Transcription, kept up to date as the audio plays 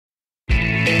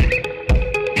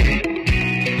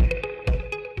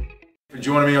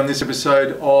Joining me on this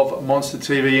episode of Monster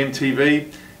TV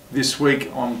MTV. This week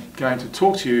I'm going to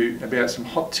talk to you about some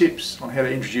hot tips on how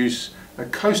to introduce a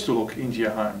coastal look into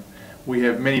your home. We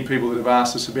have many people that have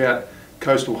asked us about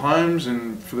coastal homes,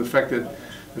 and for the fact that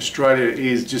Australia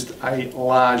is just a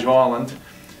large island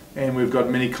and we've got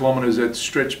many kilometres that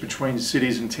stretch between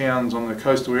cities and towns on the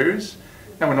coastal areas,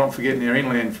 and we're not forgetting our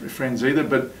inland friends either,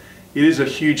 but it is a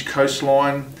huge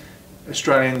coastline.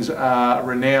 Australians are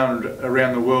renowned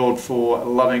around the world for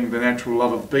loving the natural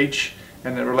love of beach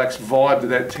and the relaxed vibe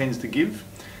that tends to give.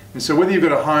 And so whether you've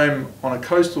got a home on a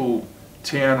coastal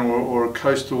town or a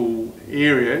coastal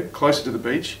area closer to the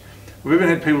beach, we've even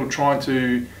had people trying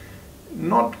to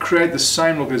not create the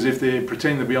same look as if they're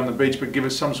pretending to be on the beach, but give it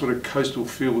some sort of coastal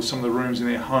feel with some of the rooms in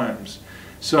their homes.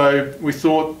 So we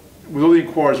thought, with all the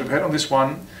inquiries we've had on this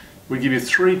one, we'd give you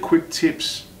 3 quick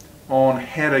tips on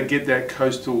how to get that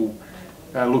coastal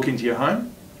look into your home.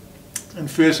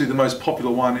 And firstly, the most popular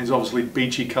one is obviously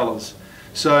beachy colours.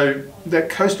 So that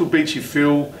coastal beachy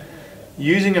feel,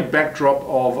 using a backdrop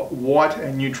of white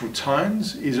and neutral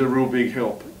tones is a real big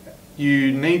help.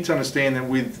 You need to understand that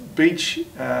with beach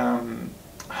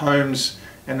homes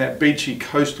and that beachy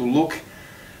coastal look,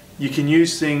 you can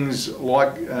use things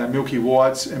like milky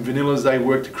whites and vanillas. They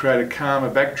work to create a calmer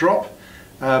backdrop,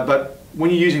 but when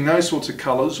you're using those sorts of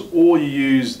colours, or you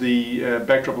use the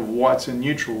backdrop of whites and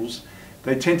neutrals,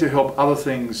 they tend to help other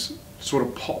things sort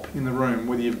of pop in the room,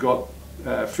 whether you've got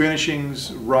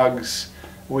furnishings, rugs,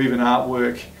 or even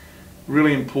artwork.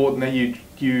 Really important that you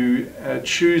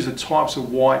choose the types of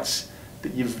whites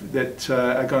that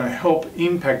are going to help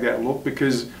impact that look,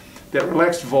 because that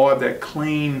relaxed vibe, that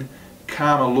clean,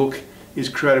 calmer look is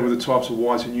created with the types of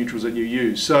whites and neutrals that you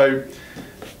use. So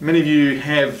many of you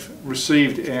have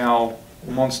received our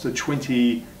Monsta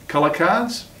 20 colour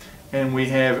cards, and we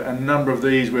have a number of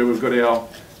these where we've got our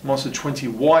Monsta 20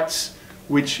 whites,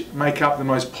 which make up the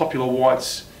most popular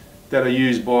whites that are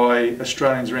used by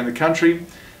Australians around the country.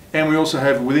 And we also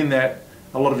have within that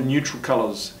a lot of neutral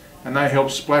colours, and they help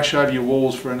splash over your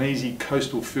walls for an easy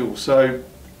coastal feel. So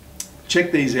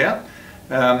check these out.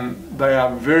 They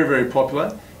are very, very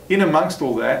popular. In amongst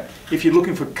all that, if you're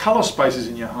looking for colour spaces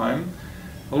in your home,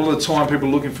 a lot of the time people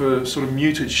are looking for sort of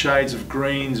muted shades of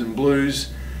greens and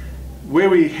blues. Where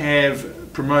we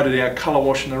have promoted our colour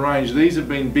wash in the range, these have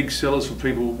been big sellers for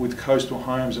people with coastal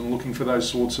homes and looking for those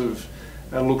sorts of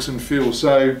looks and feels.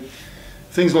 So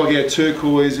things like our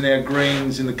turquoise and our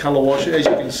greens in the colour wash, as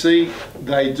you can see,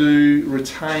 they do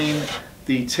retain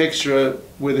the texture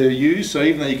where they're used. So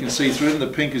even though you can see through them, the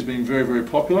pink has been very, very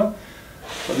popular.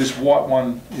 But this white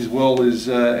one as well is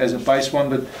as a base one.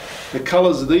 But the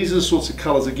colours, these are the sorts of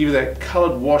colours that give you that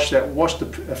coloured wash, that washed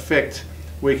effect,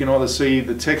 where you can either see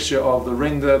the texture of the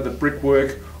render, the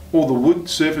brickwork, or the wood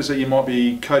surface that you might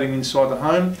be coating inside the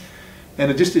home. And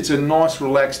it's a nice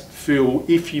relaxed feel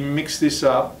if you mix this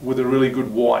up with a really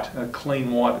good white. A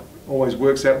clean white always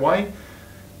works that way.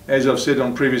 As I've said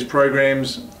on previous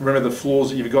programs, remember the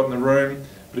floors that you've got in the room,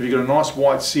 but if you've got a nice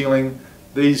white ceiling,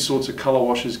 these sorts of colour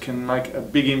washes can make a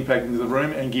big impact into the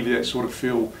room and give you that sort of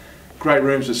feel. Great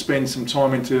rooms to spend some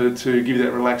time into to give you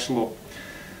that relaxed look.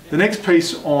 The next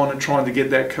piece on trying to get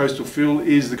that coastal feel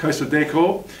is the coastal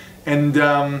decor. And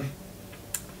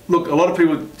look, a lot of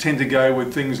people tend to go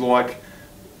with things like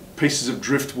pieces of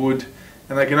driftwood,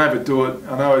 and they can overdo it.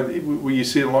 I know you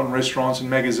see it a lot in restaurants and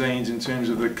magazines in terms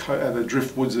of the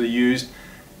driftwoods that are used.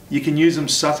 You can use them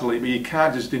subtly, but you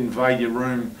can't just invade your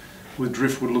room with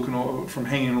driftwood looking from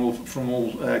hanging from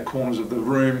all corners of the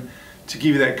room to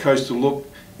give you that coastal look.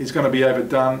 It's going to be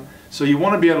overdone. So you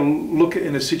want to be able to look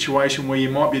in a situation where you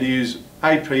might be able to use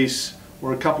a piece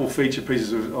or a couple of feature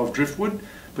pieces of driftwood,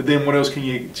 but then what else can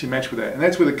you to match with that? And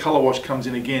that's where the colour wash comes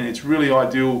in again. It's really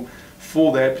ideal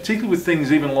for that, particularly with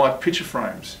things even like picture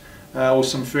frames or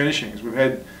some furnishings. We've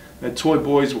had toy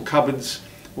boys or cupboards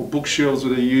or bookshelves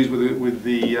that are used with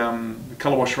the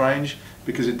colour wash range,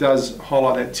 because it does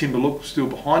highlight that timber look still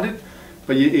behind it,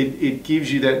 but it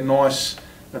gives you that nice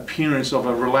appearance of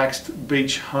a relaxed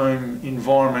beach home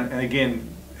environment. And again,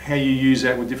 how you use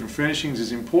that with different furnishings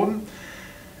is important.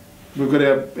 We've got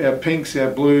our pinks, our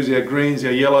blues, our greens,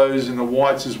 our yellows and the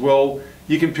whites as well.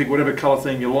 You can pick whatever colour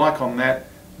theme you like on that.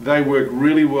 They work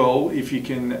really well if you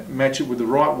can match it with the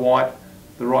right white,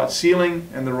 the right ceiling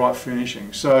and the right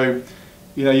furnishing. So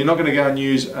you're not going to go and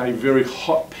use a very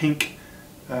hot pink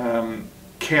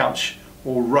couch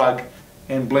or rug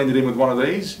and blend it in with one of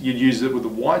these. You'd use it with the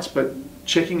whites, but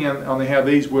checking on how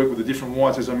these work with the different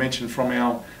whites, as I mentioned from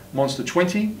our Monsta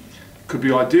 20, could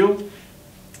be ideal,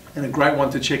 and a great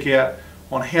one to check out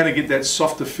on how to get that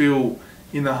softer feel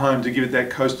in the home to give it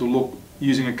that coastal look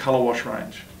using a colour wash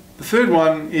range. The third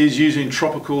one is using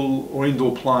tropical or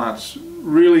indoor plants.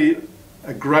 Really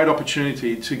a great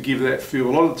opportunity to give that feel. A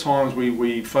lot of the times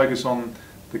we focus on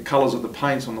the colours of the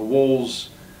paints on the walls,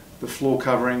 the floor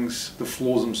coverings, the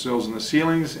floors themselves and the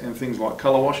ceilings, and things like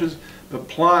colour washes, but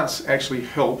plants actually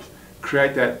help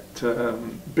create that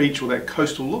beach or that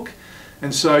coastal look.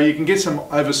 And so you can get some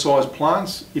oversized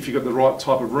plants if you've got the right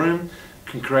type of room,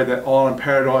 can create that island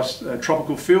paradise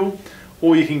tropical feel,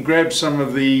 or you can grab some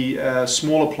of the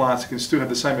smaller plants that can still have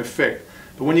the same effect.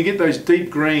 But when you get those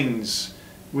deep greens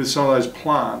with some of those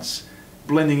plants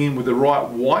blending in with the right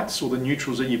whites or the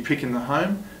neutrals that you pick in the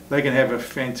home, they can have a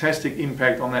fantastic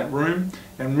impact on that room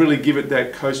and really give it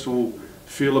that coastal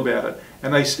feel about it.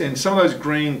 And some of those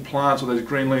green plants or those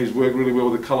green leaves work really well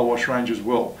with the colour wash range as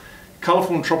well.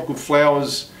 Colourful and tropical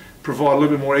flowers provide a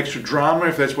little bit more extra drama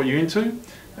if that's what you're into.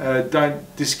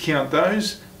 Don't discount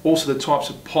those. Also the types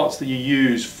of pots that you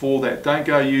use for that. Don't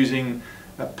go using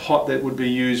a pot that would be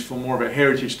used for more of a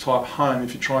heritage type home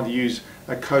if you're trying to use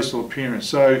a coastal appearance.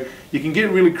 So you can get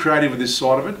really creative with this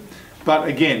side of it, but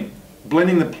again,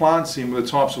 blending the plants in with the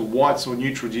types of whites or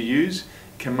neutrals you use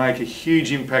can make a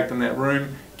huge impact on that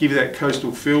room, give you that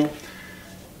coastal feel.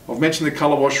 I've mentioned the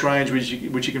colour wash range which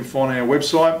you can find on our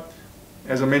website.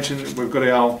 As I mentioned, we've got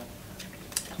our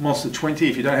Monsta 20.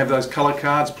 If you don't have those colour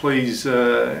cards, please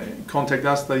contact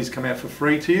us. These come out for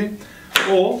free to you.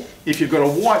 Or if you've got a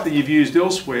white that you've used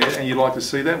elsewhere and you'd like to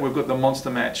see that, we've got the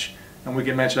Monsta Match, and we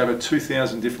can match over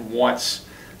 2,000 different whites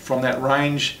from that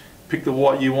range. Pick the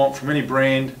white you want from any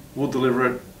brand, we'll deliver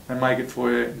it and make it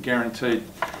for you, guaranteed.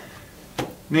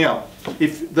 Now,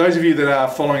 if those of you that are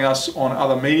following us on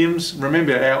other mediums,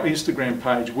 remember our Instagram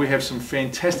page. We have some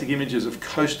fantastic images of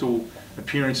coastal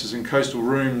appearances and coastal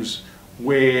rooms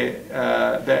where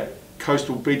that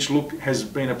coastal beach look has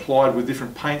been applied with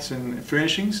different paints and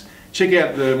furnishings. Check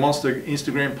out the Monsta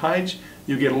Instagram page.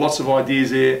 You'll get lots of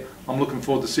ideas there. I'm looking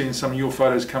forward to seeing some of your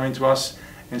photos coming to us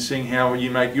and seeing how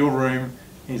you make your room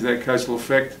into that coastal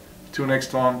effect. Till next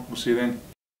time, we'll see you then.